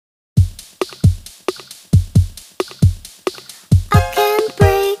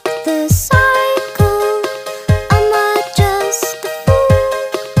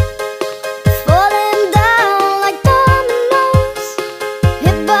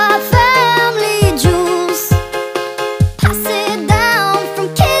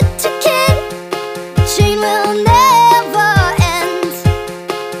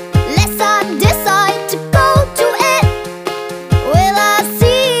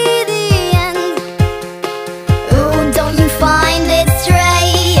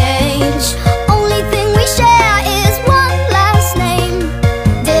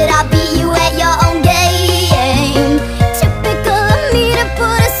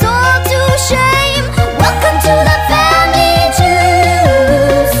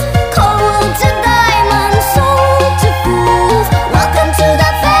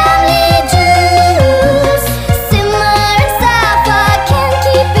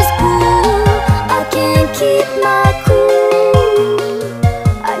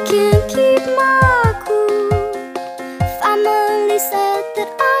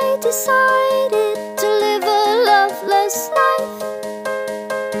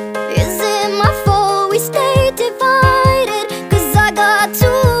stay divided, 'cause I got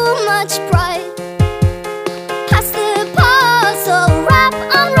too much pride. Pass the puzzle, wrap,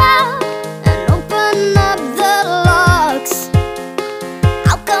 unwrap, and open up the locks.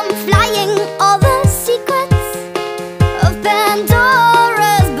 I'll come flying all the secrets of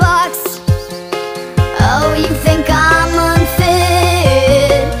Pandora's box. Oh, you think I'm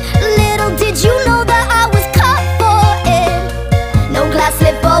unfit? Little did you know that I was cut for it. No glass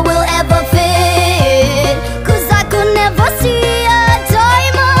slipper will ever fit